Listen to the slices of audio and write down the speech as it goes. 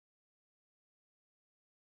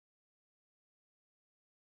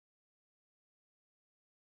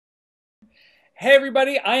Hey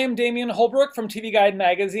everybody, I am Damian Holbrook from TV Guide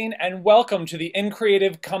Magazine, and welcome to the In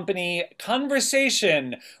Creative Company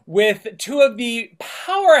conversation with two of the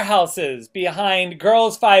powerhouses behind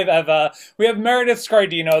Girls5eva. We have Meredith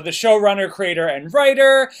Scardino, the showrunner, creator, and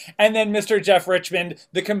writer, and then Mr. Jeff Richmond,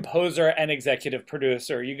 the composer and executive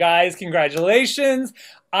producer. You guys, congratulations.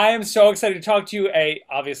 I am so excited to talk to you,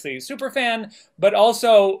 obviously super fan, but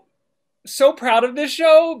also so proud of this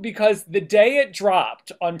show because the day it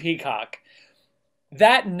dropped on Peacock,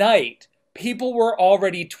 that night, people were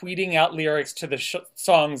already tweeting out lyrics to the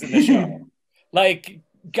songs in the show. Like,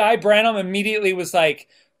 Guy Branum immediately was like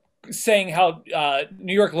saying how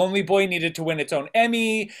New York Lonely Boy needed to win its own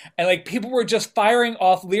Emmy. And like, people were just firing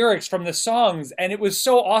off lyrics from the songs. And it was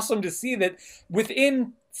so awesome to see that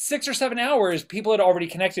within 6 or 7 hours, people had already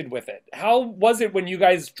connected with it. How was it when you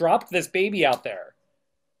guys dropped this baby out there?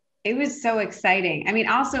 It was so exciting. I mean,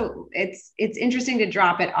 also it's interesting to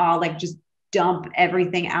drop it all, like just dump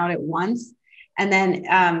everything out at once, and then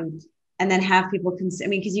have people I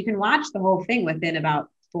mean, because you can watch the whole thing within about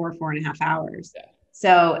 4.5 hours. Yeah.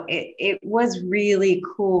 So it was really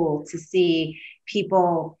cool to see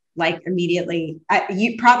people like immediately,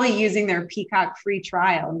 you probably using their Peacock free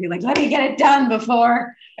trial and be like, let me get it done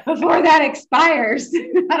before that expires.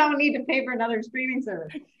 I don't need to pay for another streaming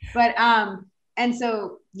service. But and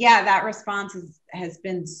so, yeah, that response has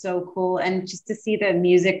been so cool. And just to see the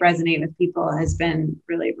music resonate with people has been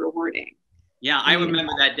really rewarding. Yeah, I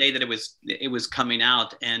remember that day that it was coming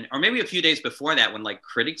out, and or maybe a few days before that, when like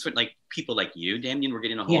critics were like people like you, Damian, were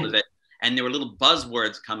getting a hold of it, and there were little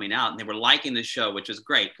buzzwords coming out, and they were liking the show, which was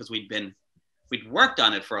great because we'd worked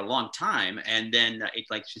on it for a long time, and then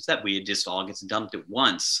like she said, we had just all gets dumped at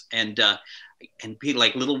once, and people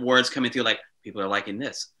like little words coming through, like people are liking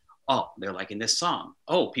this. Oh, they're liking this song.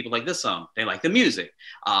 Oh, people like this song. They like the music.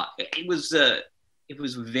 It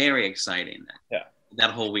was very exciting. Yeah.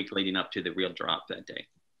 That whole week leading up to the real drop that day.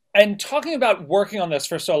 And talking about working on this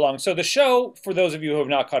for so long, so the show, for those of you who have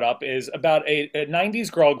not caught up, is about a 90s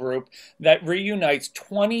girl group that reunites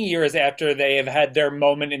 20 years after they have had their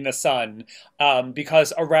moment in the sun,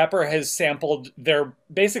 because a rapper has sampled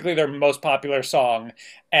basically their most popular song,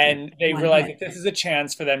 and they realize that this is a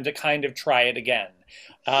chance for them to kind of try it again.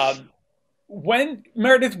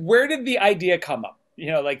 Meredith, where did the idea come up?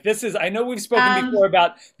 You know, like this is, I know we've spoken before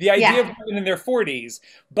about the idea of women in their 40s,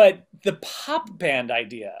 but the pop band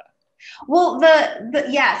idea. Well,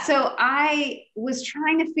 so I was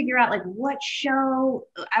trying to figure out like what show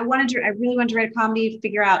I really wanted to write a comedy,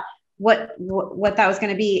 figure out what that was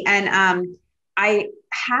going to be. And I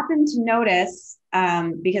happened to notice,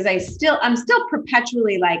 because I'm still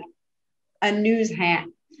perpetually like a news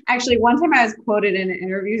ham. Actually, one time I was quoted in an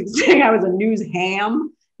interview saying I was a news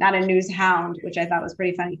ham, not a news hound, which I thought was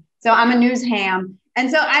pretty funny. So I'm a news ham. And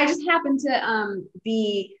so I just happened to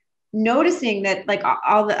be noticing that like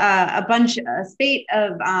a spate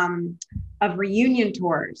of reunion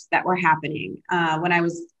tours that were happening when I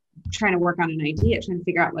was trying to work on an idea, trying to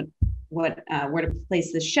figure out where to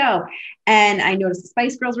place the show. And I noticed the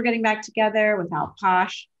Spice Girls were getting back together without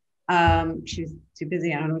Posh. She was too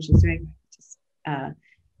busy. I don't know what she was doing. Just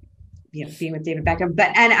being with David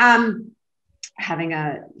Beckham, having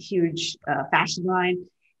a huge fashion line,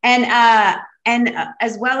 and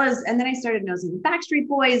as well as, and then I started noticing the Backstreet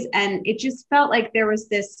Boys, and it just felt like there was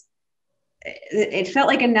this. It felt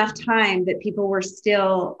like enough time that people were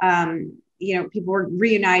still, people were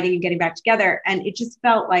reuniting and getting back together, and it just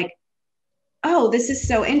felt like, oh, this is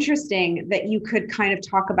so interesting that you could kind of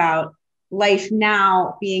talk about life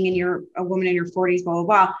now, being a woman in your 40s, blah blah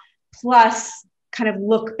blah, plus kind of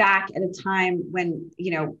look back at a time when,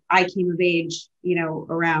 I came of age,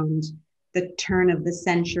 around the turn of the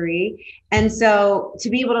century. And so to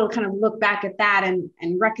be able to kind of look back at that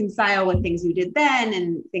and reconcile with things you did then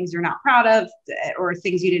and things you're not proud of, or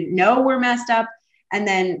things you didn't know were messed up, and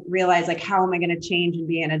then realize like, how am I going to change and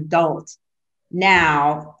be an adult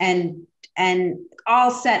now? And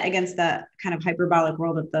all set against the kind of hyperbolic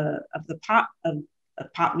world of the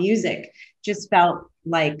pop music just felt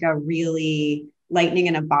like a really lightning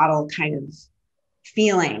in a bottle kind of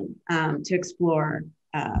feeling to explore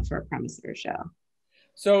for a premise of your show.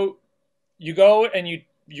 So you go and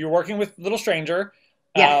you're working with Little Stranger,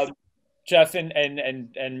 yes. Jeff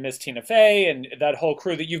and Miss Tina Fey and that whole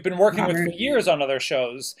crew that you've been working with for years on other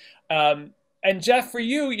shows. And Jeff, for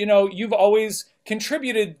you, you've always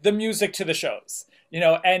contributed the music to the shows,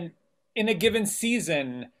 and in a given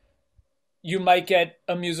season, you might get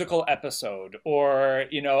a musical episode or,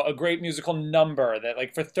 a great musical number that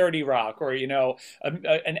like for 30 Rock or,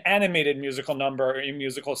 an animated musical number or a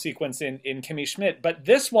musical sequence in Kimmy Schmidt. But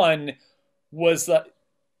this one was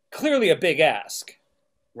clearly a big ask.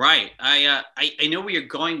 Right. I know where you're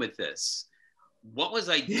going with this. What was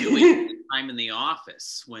I doing at the time in the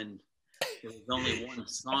office when there was only one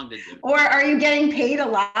song to do? Or are you getting paid a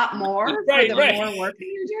lot more for the more work that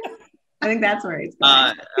you do? I think that's where it's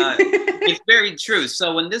going. It's very true.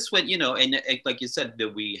 So when this went, and like you said,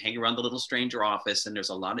 that we hang around the little stranger office, and there's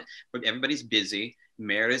a lot of, everybody's busy.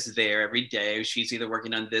 Meredith's there every day. She's either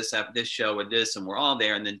working on this show or this, and we're all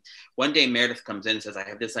there. And then one day Meredith comes in and says, I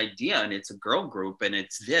have this idea, and it's a girl group, and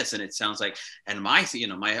it's this, and it sounds like, and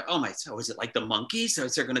so is it like the Monkees? Or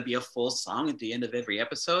is there going to be a full song at the end of every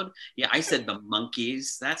episode? Yeah, I said the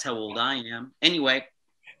Monkees. That's how old I am. Anyway,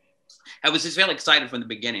 I was just really excited from the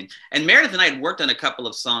beginning. And Meredith and I had worked on a couple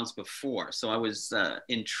of songs before. So I was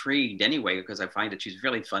intrigued anyway, because I find that she's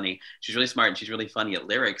really funny. She's really smart, and she's really funny at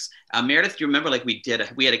lyrics. Meredith, do you remember, like we had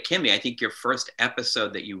a Kimmy, I think your first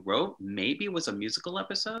episode that you wrote maybe was a musical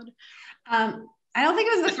episode? I don't think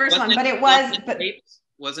it was the first one, but it was.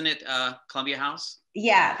 Wasn't it Columbia House?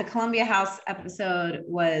 Yeah, the Columbia House episode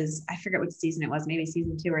was, I forget what season it was, maybe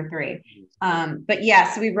season 2 or 3. But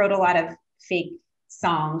yeah, so we wrote a lot of fake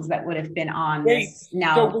songs that would have been on this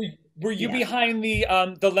now. So were you behind the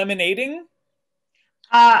lemonading?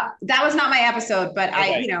 That was not my episode, but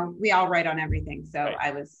okay. We all write on everything. So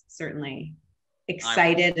I was certainly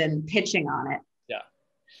excited and pitching on it. Yeah.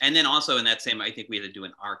 And then also in that same, I think we had to do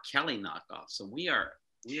an R. Kelly knockoff. So we are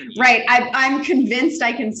right. I'm convinced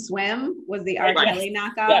I can swim was the R. Kelly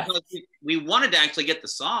knockoff. Yeah. We wanted to actually get the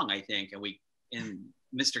song, I think, and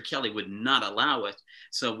Mr. Kelly would not allow it.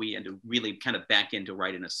 So we had to really kind of back into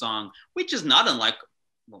writing a song, which is not unlike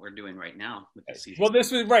what we're doing right now with the season. Well,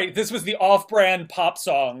 this was the off-brand pop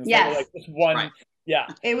songs. Yes. Like this one. Right. Yeah.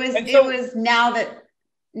 It was now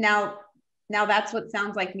that's what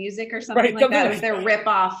sounds like music or something like that. It was their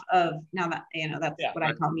rip-off of that's what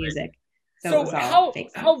I call music. So it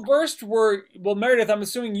was how versed Meredith, I'm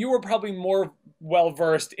assuming you were probably more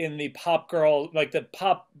well-versed in the pop girl, like the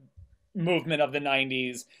pop movement of the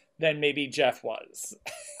 90s than maybe Jeff was.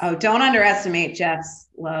 Oh, don't underestimate Jeff's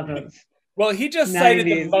love of Well, he just 90s. Cited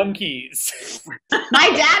the Monkees. My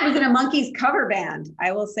dad was in a Monkees cover band.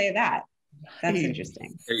 I will say that. That's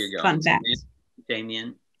interesting. There you go. Fun fact.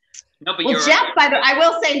 Damian. No, but Jeff, by the way, I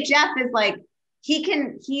will say Jeff is like, he's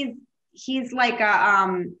like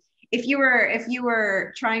if you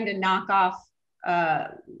were trying to knock off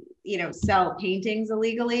sell paintings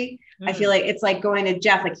illegally, I feel like it's like going to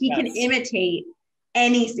Jeff. Like he can imitate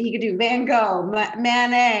he could do Van Gogh,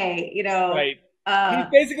 Manet, Right. He's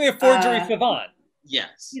basically a forgery savant.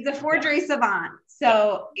 Yes. He's a forgery savant.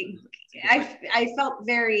 So I felt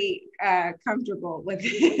very comfortable with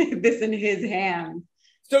this in his hands.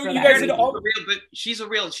 So you guys had all but she's a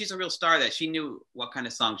real star that she knew what kind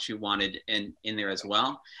of song she wanted in there as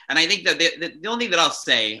well. And I think that the only thing that I'll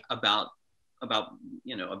say about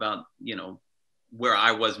where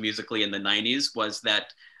I was musically in the 90s was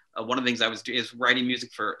that one of the things I was is writing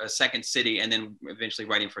music for Second City and then eventually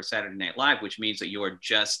writing for Saturday Night Live, which means that you are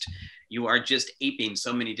just aping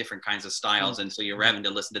so many different kinds of styles. And so you're having to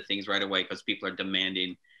listen to things right away because people are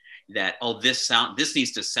demanding that, this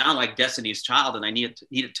needs to sound like Destiny's Child and I need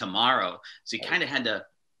it tomorrow. So you kind of had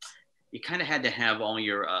to have all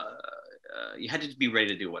your, you had to be ready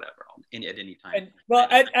to do whatever at any time. And, well,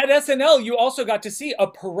 at SNL, you also got to see a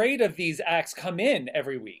parade of these acts come in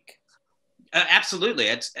every week. Absolutely.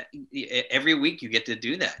 It's every week you get to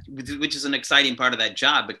do that, which is an exciting part of that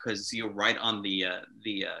job because you're right on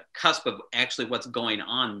the cusp of actually what's going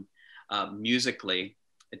on musically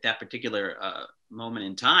at that particular moment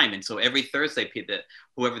in time. And so every Thursday,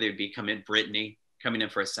 whoever they'd be Brittany coming in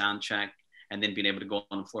for a sound check and then being able to go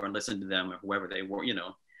on the floor and listen to them or whoever they were,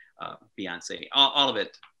 Beyonce, all of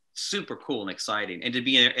it super cool and exciting. And to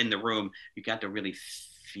be in the room, you got to really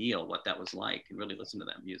feel what that was like and really listen to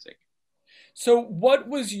that music. So what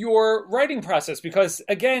was your writing process? Because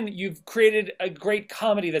again, you've created a great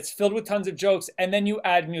comedy that's filled with tons of jokes and then you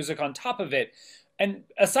add music on top of it. And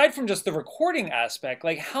aside from just the recording aspect,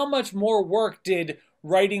 like how much more work did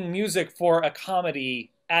writing music for a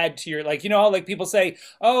comedy add to your, like people say,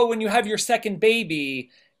 oh, when you have your second baby,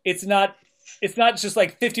 it's not just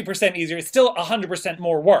like 50% easier. It's still 100%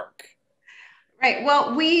 more work. Right.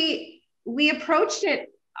 Well, we approached it,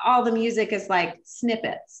 all the music is like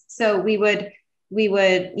snippets. So we would,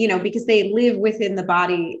 because they live within the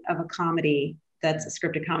body of a comedy that's a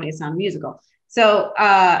scripted comedy, it's not a musical. So,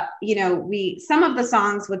 some of the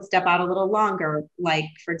songs would step out a little longer. Like,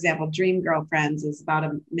 for example, Dream Girlfriends is about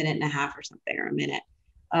a minute and a half or something, or a minute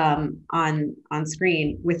on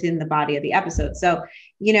screen within the body of the episode. So,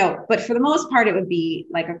 but for the most part, it would be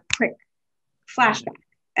like a quick flashback.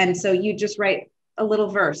 And so you just write a little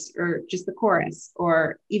verse or just the chorus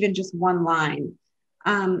or even just one line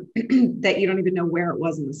that you don't even know where it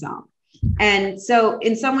was in the song. And so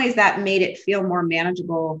in some ways that made it feel more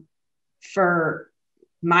manageable for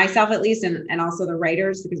myself at least, and also the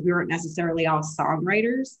writers, because we weren't necessarily all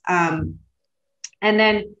songwriters. And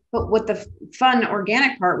then, but what the fun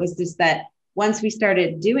organic part was just that once we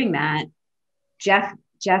started doing that, Jeff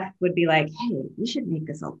would be like, hey, we should make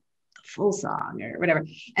this a full song or whatever.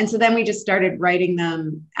 And so then we just started writing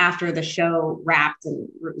them after the show wrapped and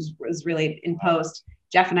was really in post.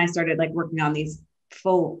 Jeff and I started like working on these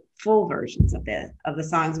full versions of the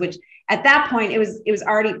songs, which at that point it was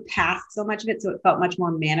already past so much of it. So it felt much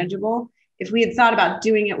more manageable. If we had thought about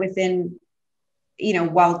doing it within,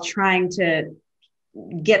 while trying to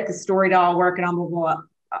get the story to all work and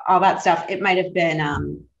all that stuff, it might've been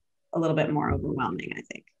a little bit more overwhelming, I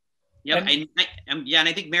think. Yeah, and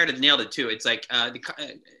I think Meredith nailed it too. It's like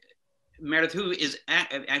Meredith, who is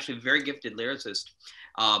actually a very gifted lyricist,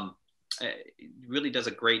 really does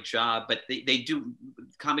a great job. But they do,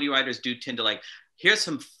 comedy writers do tend to like, here's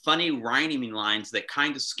some funny rhyming lines that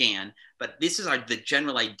kind of scan, but this is the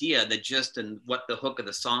general idea, the gist and what the hook of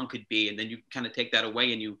the song could be, and then you kind of take that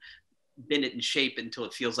away and you bend it and shape it until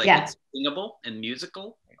it feels like it's singable and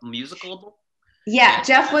musicalable. Yeah,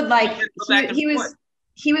 Jeff would like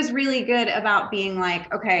he was really good about being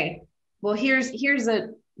like, okay, well, here's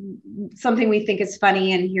something we think is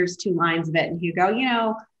funny, and here's 2 lines of it, and he'd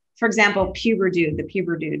go, for example, the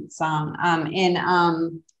Puber Dude song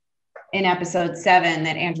in episode 7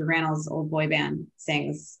 that Andrew Rannell's old boy band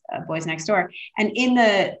sings, Boys Next Door, and in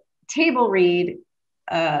the table read,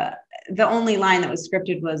 the only line that was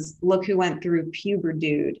scripted was, look who went through Puber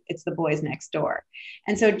Dude, it's the boys next door.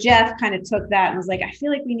 And so Jeff kind of took that and was like, I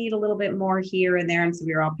feel like we need a little bit more here and there. And so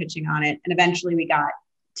we were all pitching on it. And eventually we got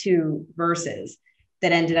 2 verses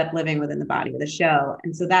that ended up living within the body of the show.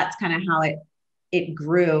 And so that's kind of how it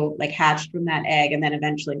grew, like hatched from that egg. And then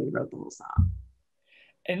eventually we wrote the whole song.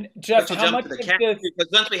 And Jeff, how much of this...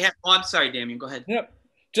 Because once we have... Oh, I'm sorry, Damian, go ahead. Yep.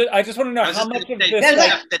 I just want to know how much of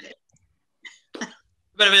this...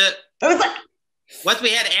 Once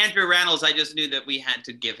we had Andrew Rannells, I just knew that we had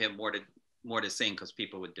to give him more to sing because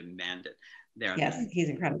people would demand it. Yes, he's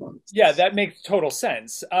incredible. Yeah, that makes total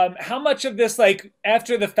sense. How much of this, like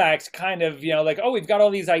after the fact, kind of, like, oh, we've got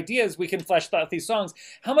all these ideas, we can flesh out these songs.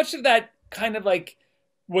 How much of that kind of like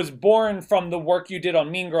was born from the work you did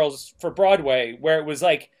on Mean Girls for Broadway, where it was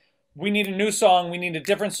like, we need a new song, we need a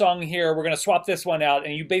different song here, we're going to swap this one out,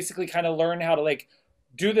 and you basically kind of learn how to like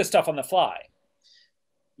do this stuff on the fly?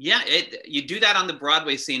 Yeah, you do that on the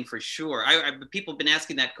Broadway scene for sure. People have been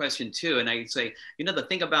asking that question too. And I say, the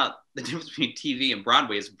thing about the difference between TV and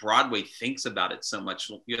Broadway is Broadway thinks about it so much.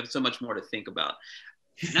 You have so much more to think about.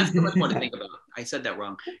 Not so much more to think about. I said that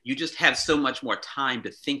wrong. You just have so much more time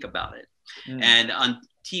to think about it. And on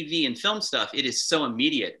TV and film stuff, it is so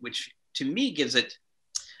immediate, which to me gives it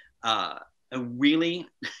a really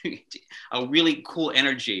cool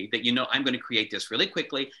energy that, I'm going to create this really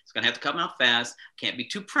quickly. It's going to have to come out fast. Can't be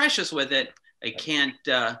too precious with it. I can't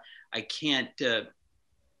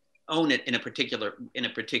own it in a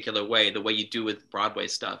particular way, the way you do with Broadway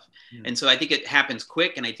stuff. And so I think it happens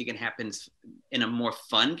quick, and I think it happens in a more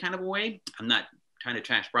fun kind of a way. I'm not trying to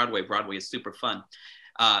trash Broadway. Broadway is super fun.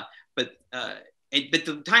 But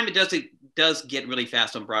the time it does get really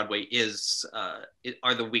fast on Broadway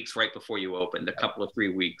are the weeks right before you open, the couple of 3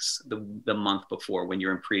 weeks, the month before, when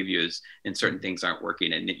you're in previews and certain things aren't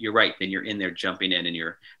working. And you're right, then you're in there jumping in and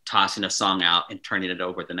you're tossing a song out and turning it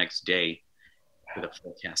over the next day with a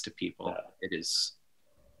full cast of people. It is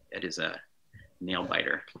a nail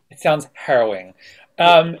biter. It sounds harrowing.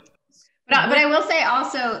 But I will say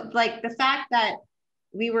also, like, the fact that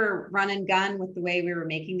we were run and gun with the way we were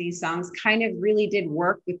making these songs kind of really did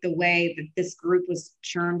work with the way that this group was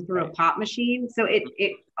churned through a pop machine. So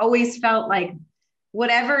it always felt like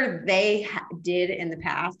whatever they did in the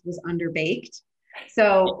past was underbaked.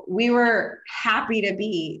 So we were happy to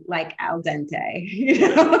be like al dente.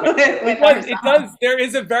 It does. There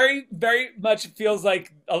is a very, very much feels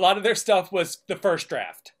like a lot of their stuff was the first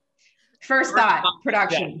draft. First thought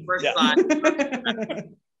production. Yeah, first thought.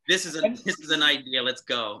 This is an idea. Let's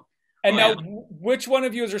go. And now, which one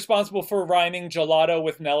of you is responsible for rhyming gelato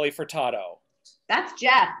with Nelly Furtado? That's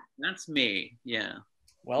Jeff. That's me. Yeah.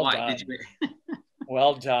 Well done.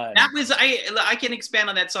 Well done. That was I can expand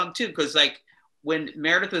on that song too, because like when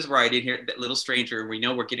Meredith was writing here, that Little Stranger, we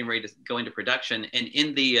know we're getting ready to go into production, and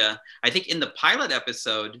in the I think in the pilot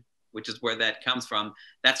episode, which is where that comes from,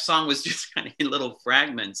 that song was just kind of in little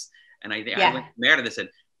fragments, and I went to Meredith and said,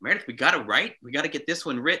 Meredith, we got to write. We got to get this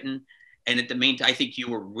one written. And at the meantime, I think you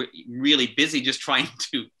were really busy just trying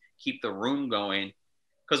to keep the room going.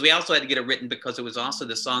 Because we also had to get it written because it was also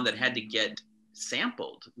the song that had to get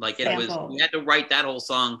sampled. Like it was, we had to write that whole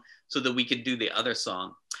song so that we could do the other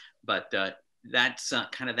song. But that's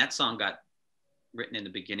kind of, that song got written in the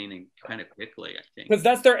beginning and kind of quickly, I think. Because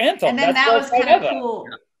that's their anthem. And then that's that was kind of Ever. cool.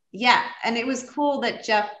 Yeah. And it was cool that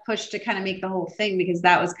Jeff pushed to kind of make the whole thing, because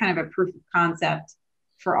that was kind of a proof of concept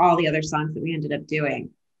for all the other songs that we ended up doing,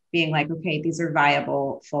 being like, okay, these are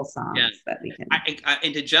viable full songs that we can.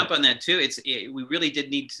 And to jump on that too, we really did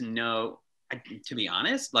need to know, to be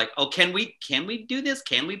honest, like, oh, can we do this?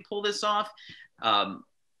 Can we pull this off?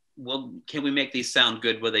 Well, can we make these sound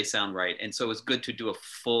good? Will they sound right? And so it was good to do a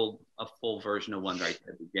full version of one right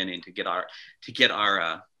at the beginning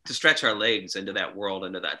to stretch our legs into that world,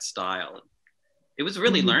 into that style. It was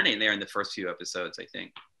really learning there in the first few episodes, I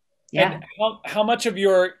think. Yeah. And how much of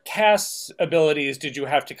your cast abilities did you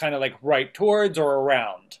have to kind of like write towards or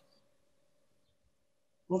around?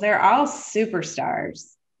 Well, they're all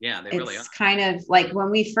superstars. Yeah, they really are. It's kind of like when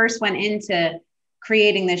we first went into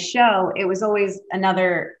creating this show, it was always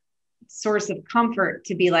another source of comfort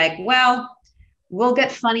to be like, well, we'll get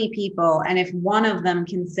funny people. And if one of them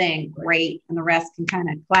can sing, great. And the rest can kind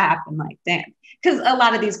of clap and like dance. Because a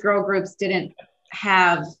lot of these girl groups didn't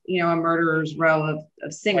have, you know, a murderer's row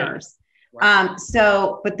of singers. Right.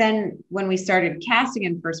 But then when we started casting,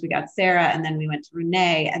 and first we got Sarah and then we went to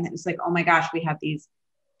Renee, and it was like, oh my gosh, we have these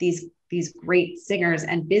great singers,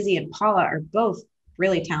 and Busy and Paula are both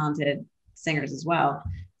really talented singers as well.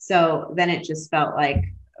 So then it just felt like,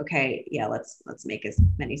 okay, yeah, let's make as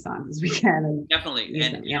many songs as we can. And definitely.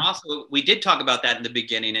 And also we did talk about that in the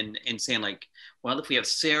beginning and saying like, well, if we have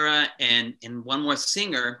Sarah and one more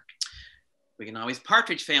singer, we can always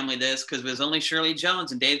Partridge Family this, because there's only Shirley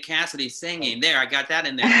Jones and Dave Cassidy singing. There, I got that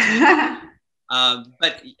in there too.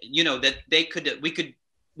 But you know that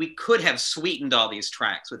we could have sweetened all these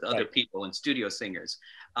tracks with other people and studio singers.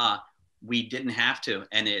 We didn't have to,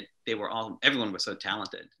 and everyone was so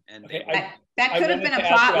talented. And that could have been a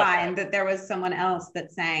plot line that there was someone else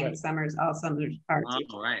that sang all Summer's parts.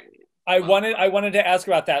 Oh, right. I wanted to ask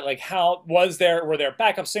about that. Like, were there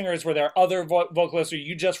backup singers? Were there other vocalists, or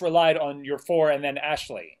you just relied on your four and then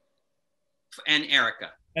Ashley? And Erica.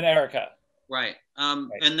 Right.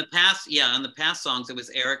 In the past songs, it was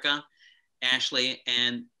Erica, Ashley,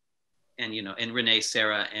 and Renee,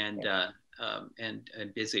 Sarah, and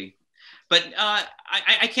Busy. But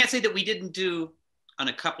I can't say that we didn't do on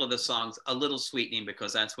a couple of the songs a little sweetening,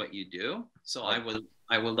 because that's what you do. So I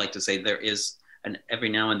would like to say there is every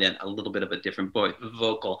now and then a little bit of a different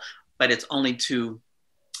vocal, but it's only to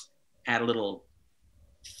add a little,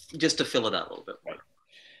 just to fill it out a little bit more.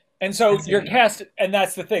 And so your cast, and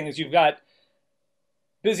that's the thing, is you've got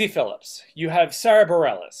Busy Phillips, you have Sarah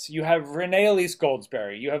Bareilles, you have Renee Elise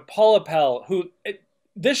Goldsberry, you have Paula Pell,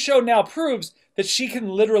 this show now proves that she can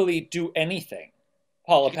literally do anything.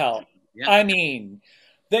 Paula Pell. Yeah. I mean,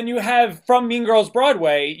 then you have from Mean Girls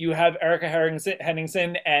Broadway, you have Erica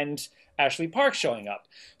Henningsen and Ashley Park showing up.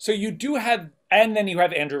 So you do have, and then you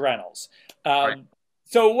have Andrew Reynolds.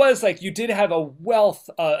 So it was like you did have a wealth,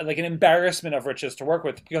 like an embarrassment of riches to work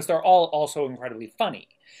with, because they're all also incredibly funny.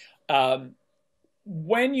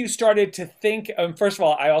 When you started to think, first of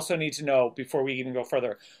all, I also need to know, before we even go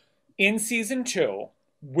further, in season 2,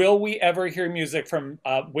 will we ever hear music from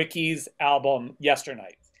Wiki's album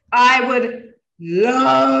Yesternight? I would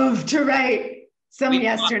love to write some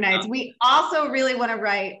Yesternights. We also really want to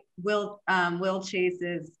write Will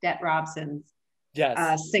Chase's, Det Robson's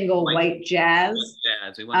single White Jazz.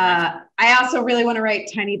 I also really want to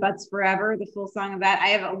write Tiny Butts Forever, the full song of that.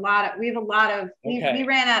 We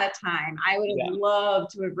ran out of time. I would have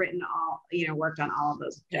loved to have worked on all of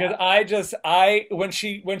those. Because when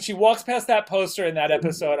she walks past that poster in that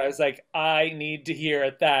episode, I was like, I need to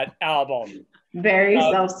hear that album. Very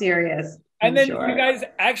self-serious. And then you guys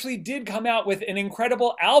actually did come out with an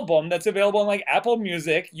incredible album that's available on like Apple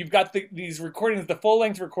Music. You've got these recordings, the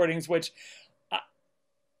full-length recordings, which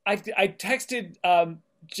I texted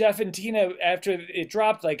Jeff and Tina after it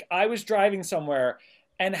dropped. Like, I was driving somewhere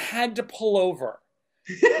and had to pull over.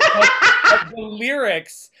 The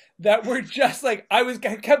lyrics that were just like, I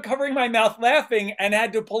kept covering my mouth laughing and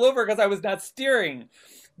had to pull over because I was not steering.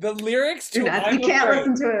 The lyrics to you can't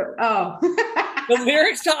listen to it. Oh. The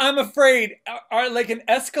lyrics to I'm Afraid are like an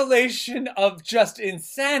escalation of just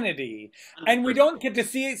insanity. And we don't get to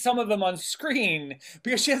see some of them on screen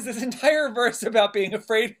because she has this entire verse about being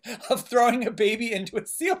afraid of throwing a baby into a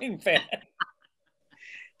ceiling fan.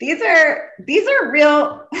 These are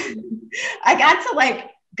real. I got to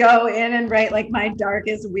go in and write like my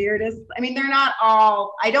darkest, weirdest. I mean, they're not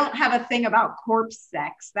all, I don't have a thing about corpse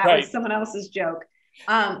sex. That was someone else's joke.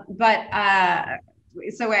 But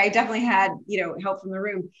so I definitely had, you know, help from the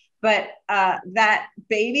room. But that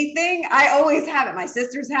baby thing, I always have it. My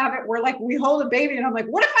sisters have it. We're like, we hold a baby and I'm like,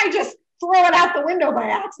 what if I just throw it out the window by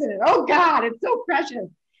accident? Oh God, it's so precious.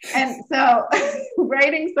 And so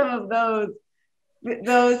writing some of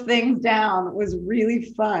those things down was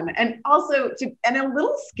really fun. And also and a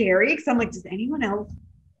little scary because I'm like, does anyone else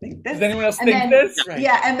think this? Does anyone else think this? Right.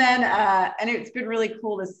 Yeah. And then, and it's been really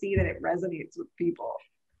cool to see that it resonates with people.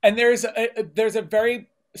 And there's a very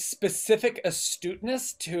specific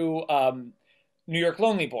astuteness to New York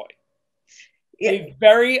Lonely Boy. Yeah. A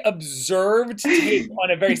very observed take on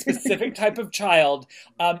a very specific type of child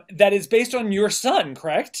that is based on your son,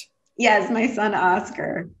 correct? Yes, my son,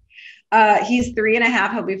 Oscar. He's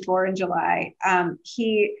 3.5. He'll be 4 in July.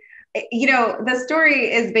 You know, the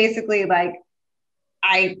story is basically like,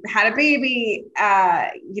 I had a baby,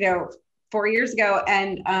 you know, 4 years ago,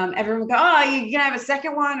 and everyone would go, oh, you gonna have a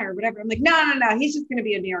second one or whatever. I'm like, no, he's just gonna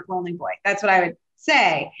be a New York Lonely Boy. That's what I would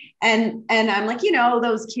say. And I'm like, you know,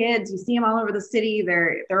 those kids, you see them all over the city.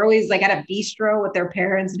 They're always like at a bistro with their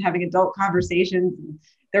parents and having adult conversations. And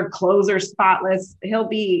their clothes are spotless. He'll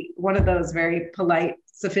be one of those very polite,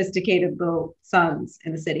 sophisticated little sons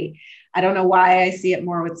in the city. I don't know why I see it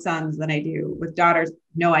more with sons than I do with daughters.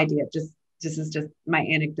 No idea. This is just my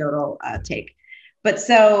anecdotal take. But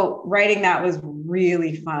so writing that was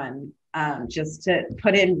really fun, just to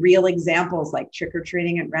put in real examples like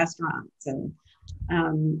trick-or-treating at restaurants and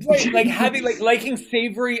right, like having liking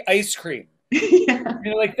savory ice cream. Yeah.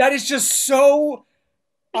 You know, like that is just so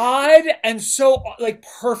odd and so like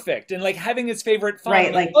perfect, and like having his favorite fun.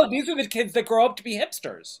 Right, like oh, these are the kids that grow up to be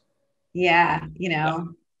hipsters. Yeah, you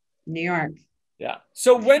know, New York. Yeah.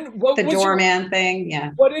 So what the was doorman thing?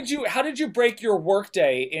 Yeah. How did you break your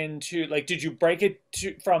workday into, like, did you break it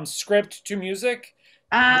from script to music?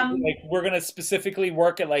 Like we're gonna specifically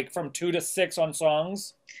work at like from 2 to 6 on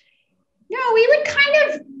songs. No, we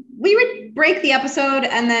would break the episode,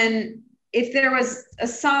 and then if there was a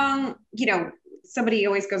song, you know, somebody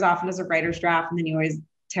always goes off and does a writer's draft, and then you always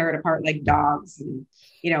tear it apart like dogs, and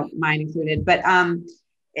you know, mine included. But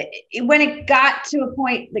when it got to a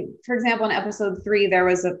point, like for example, in episode 3, there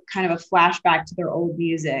was a kind of a flashback to their old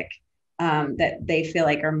music that they feel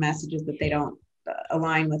like are messages that they don't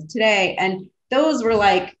align with today. And those were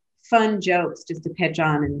like fun jokes just to pitch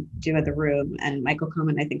on and do at the room. And Michael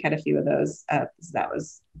Coman, I think, had a few of those. So that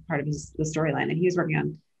was part of the storyline, and he was working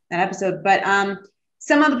on that episode. But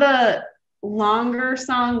some of the longer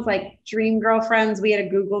songs, like Dream Girlfriends, we had a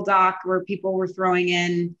Google Doc where people were throwing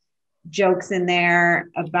in jokes in there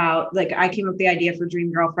about, like, I came up with the idea for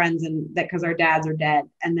Dream Girlfriends, and that because our dads are dead,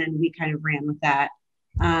 and then we kind of ran with that.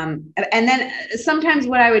 And then sometimes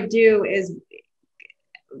what I would do is,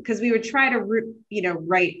 because we would try to, you know,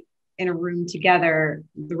 write in a room together,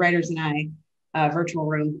 the writers and I, virtual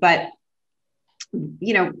room, but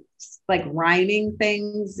you know, like rhyming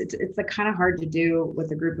things, it's like kind of hard to do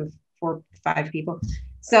with a group of 4 or 5 people.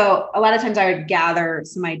 So a lot of times I would gather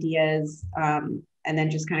some ideas, and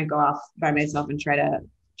then just kind of go off by myself and try to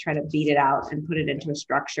beat it out and put it into a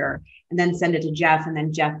structure, and then send it to Jeff. And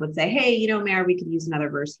then Jeff would say, hey, you know, Mare, we could use another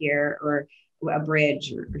verse here, or a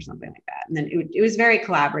bridge or something like that. And then it was very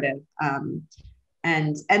collaborative.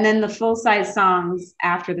 And then the full size songs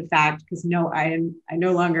after the fact, because I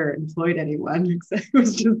no longer employed anyone, except it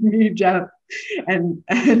was just me, Jeff, and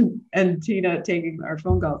Tina taking our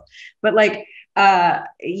phone calls. But like,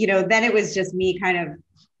 you know, then it was just me kind of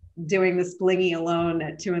doing the splingy alone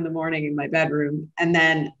at 2 a.m. in my bedroom, and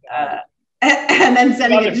then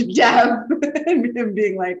sending it to Jeff and him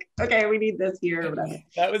being like, okay, we need this here or whatever.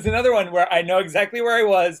 That was another one where I know exactly where I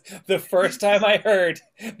was the first time I heard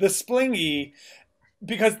the splingy,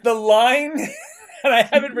 because the line, and I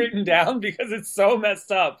have it written down because it's so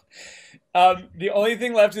messed up. The only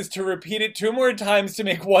thing left is to repeat it 2 more times to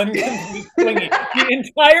make one complete splingy. The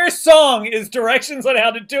entire song is directions on how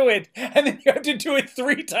to do it, and then you have to do it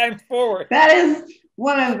 3 times forward. That is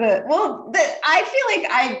one of I feel like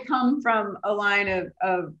I come from a line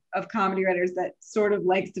of comedy writers that sort of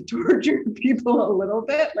likes to torture people a little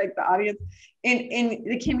bit, like the audience. In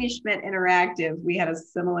the Kimmy Schmidt Interactive, we had a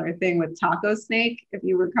similar thing with Taco Snake, if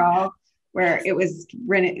you recall, where it was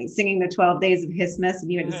singing the 12 Days of Hismas,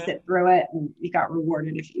 and you had to sit through it, and you got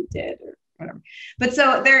rewarded if you did or whatever. But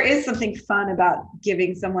so there is something fun about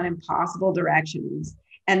giving someone impossible directions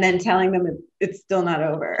and then telling them it's still not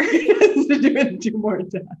over. To do it 2 more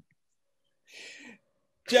times.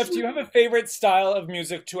 Jeff, do you have a favorite style of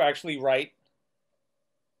music to actually write?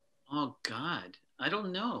 Oh God. I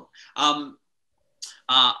don't know.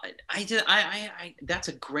 That's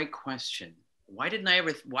a great question. Why didn't I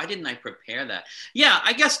prepare that? Yeah,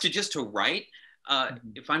 I guess just to write.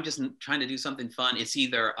 If I'm just trying to do something fun, it's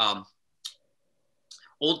either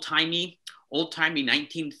old timey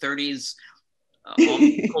 1930s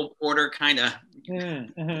Cole Porter kind of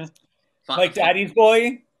like Daddy's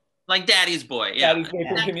Boy. Like Daddy's Boy, yeah. Daddy's Boy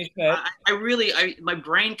from Kimmy Schmidt. My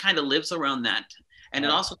brain kind of lives around that, and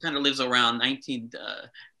it also kind of lives around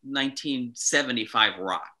 1975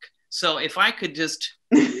 rock. So if I could just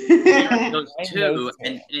hear those two,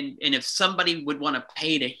 and if somebody would want to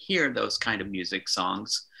pay to hear those kind of music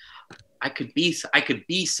songs, I could be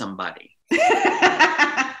somebody.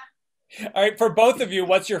 All right, for both of you,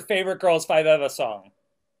 what's your favorite Girls5eva song?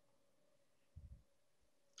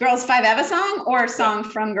 Girls5eva song or song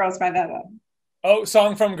from Girls5eva? Oh,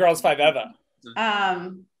 song from Girls5eva.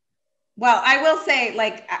 Well, I will say,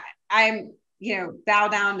 like, I'm, bow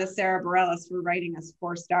down to Sarah Bareilles for writing us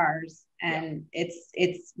 4 stars. And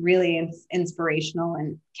it's really inspirational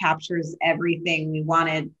and captures everything we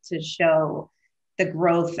wanted to show, the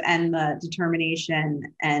growth and the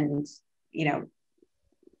determination and,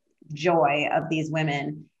 joy of these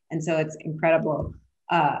women. And so it's incredible.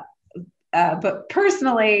 But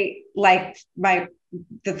personally, like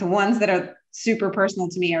the ones that are super personal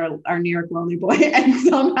to me are New York Lonely Boy and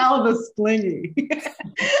somehow the Splingy.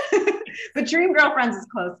 But Dream Girlfriends is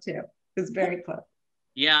close too. It's very close.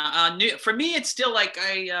 Yeah, for me, it's still like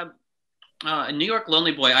New York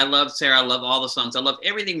Lonely Boy. I love Sarah. I love all the songs. I love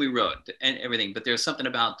everything we wrote and everything. But there's something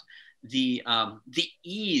about the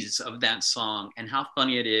ease of that song and how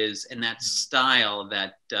funny it is, and that style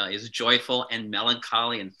that is joyful and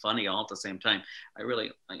melancholy and funny all at the same time. I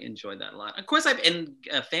enjoyed that a lot. Of course, in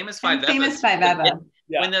Famous 5eva. Famous 5eva.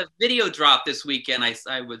 When the video dropped this weekend,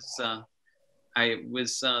 I was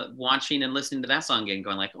watching and listening to that song again,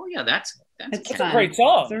 going like, oh yeah, that's a great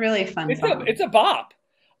song. It's a really fun song. It's a bop.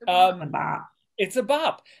 It's a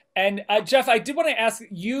bop. And Jeff, I did want to ask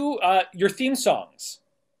you your theme songs.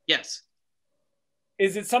 Yes.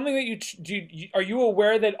 Is it something that are you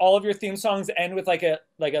aware that all of your theme songs end with like a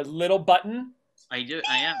little button? I do.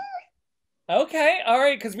 I am. Okay. All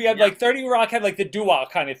right. Because we had like 30 Rock had like the doo-wah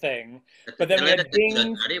kind of thing, but then we had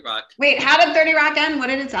ding. 30 Rock. Wait, how did 30 Rock end? What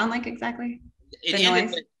did it sound like exactly? It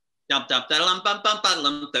ended with dump dump da lum bum bum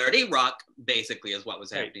bum 30 Rock. Basically, is what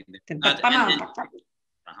was happening. And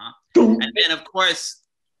then of course,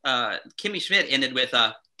 Kimmy Schmidt ended with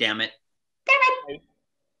damn it. Damn it.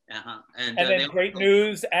 And then Great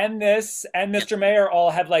News and this and Mr. Mayor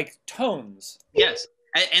all had like tones. Yes.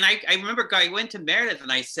 And I remember I went to Meredith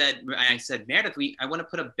and I said, Meredith, I want to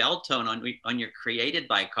put a bell tone on your created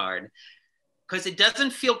by card, because it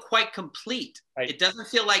doesn't feel quite complete. Right. It doesn't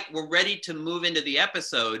feel like we're ready to move into the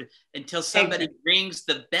episode until somebody rings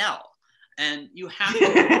the bell. And you have to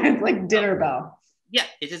it's like dinner bell. Yeah,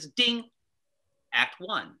 it is ding, act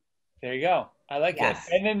 1. There you go. I like it.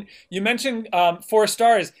 And then you mentioned 4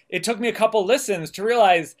 stars. It took me a couple listens to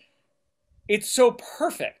realize it's so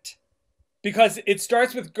perfect, because it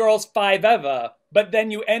starts with Girls5eva, but then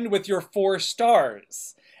you end with your 4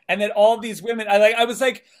 stars. And then all these women, I was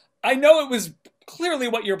like, I know it was clearly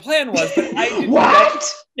what your plan was, but I didn't. What?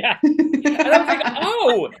 Yeah. And I was like,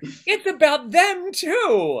 oh, it's about them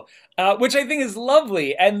too, which I think is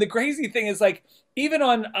lovely. And the crazy thing is, like, even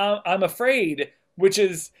on I'm Afraid, which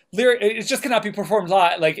is it just cannot be performed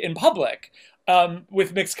live, like in public,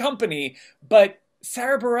 with mixed company. But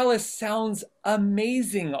Sarah Bareilles sounds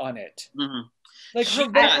amazing on it. Mm-hmm. Like her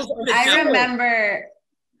vocals are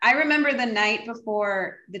I remember the night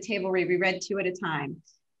before the table read, we read 2 at a time,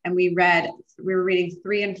 and we were reading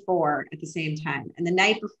 3 and 4 at the same time. And the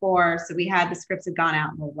night before, so we had the scripts had gone out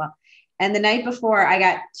and blah, blah, blah. And the night before, I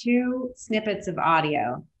got 2 snippets of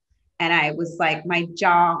audio. And I was like, my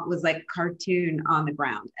jaw was like cartoon on the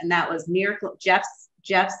ground. And that was Jeff's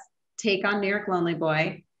take on New York Lonely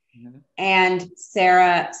Boy, and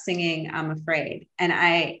Sarah singing I'm Afraid. And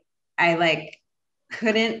I like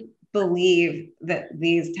couldn't believe that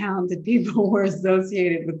these talented people were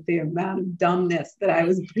associated with the amount of dumbness that I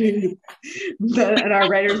was bringing, and our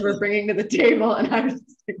writers were bringing to the table. And I was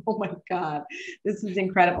just like, oh my God, this is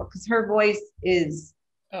incredible. Because her voice is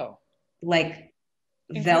like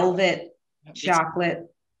velvet,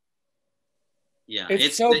 chocolate. Yeah,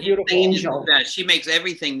 it's so beautiful. Angel. She makes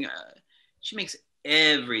everything. She makes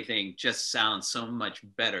everything just sound so much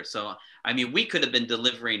better. So I mean, we could have been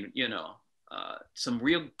delivering, some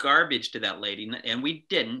real garbage to that lady, and we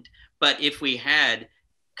didn't. But if we had,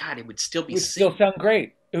 God, it would still be. It would still sound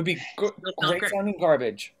great. It would be great sounding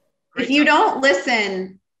garbage. If you don't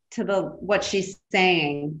listen to the what she's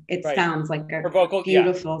saying, it Right. sounds like a Her vocal,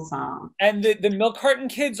 beautiful song. And the Milk Carton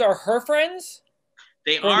Kids are her friends?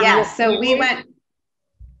 They are. Yeah, so we went.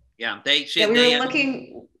 Yeah, we were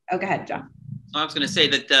looking. Oh, go ahead, John. I was going to say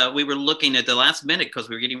that we were looking at the last minute because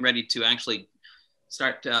we were getting ready to actually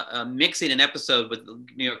start mixing an episode with the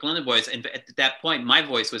New York London Boys. And at that point, my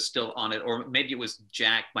voice was still on it, or maybe it was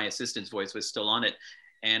Jack, my assistant's voice was still on it.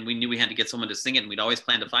 And we knew we had to get someone to sing it, and we'd always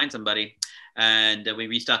planned to find somebody. And we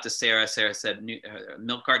reached out to Sarah. Sarah said,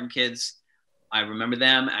 Milk Carton Kids, I remember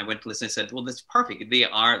them. I went to listen and said, well, that's perfect. They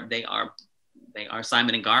are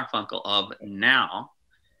Simon and Garfunkel of now.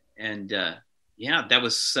 And yeah, that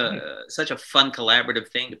was such a fun collaborative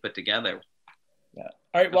thing to put together. Yeah.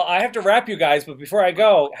 All right. Well, I have to wrap you guys, but before I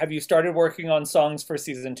go, have you started working on songs for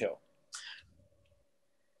season 2?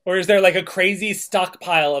 Or is there like a crazy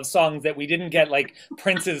stockpile of songs that we didn't get, like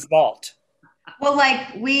Prince's vault? Well,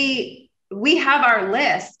 like we have our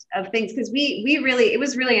list of things because it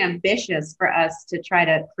was really ambitious for us to try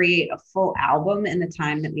to create a full album in the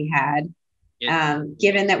time that we had. Yeah.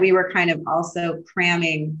 Given that we were kind of also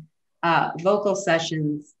cramming vocal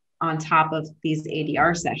sessions on top of these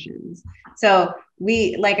ADR sessions. So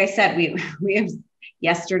like I said, we have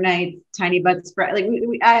Yesternights, Tiny Butts, like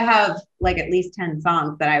I have like at least 10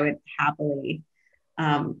 songs that I would happily,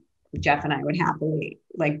 Jeff and I would happily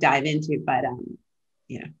like dive into, but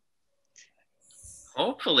yeah.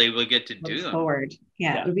 Hopefully we'll get to do them. Forward.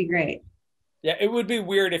 Yeah, it would be great. Yeah, it would be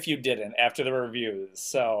weird if you didn't after the reviews.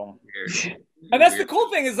 So, and that's the cool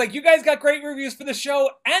thing is like you guys got great reviews for the show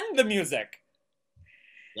and the music.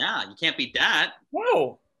 Yeah, you can't beat that.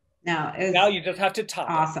 Whoa. No, now you just have to top.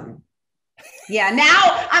 Awesome. Yeah,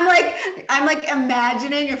 now I'm like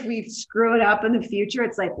imagining if we screw it up in the future,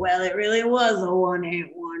 it's like, well, it really was a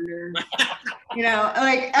one-hit wonder. You know,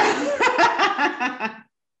 like.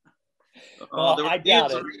 Oh, the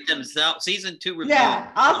reviews will read themselves. Season 2 reviews.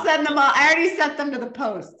 Yeah, I'll send them all. I already sent them to the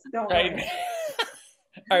post. Don't worry.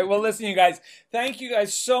 All right. Well, listen, you guys. Thank you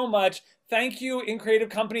guys so much. Thank you, In Creative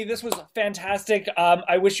Company. This was fantastic.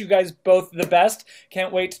 I wish you guys both the best.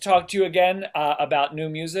 Can't wait to talk to you again about new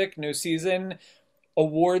music, new season,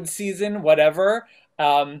 award season, whatever.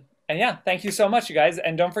 And yeah, thank you so much, you guys.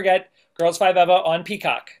 And don't forget, Girls5eva on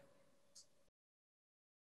Peacock.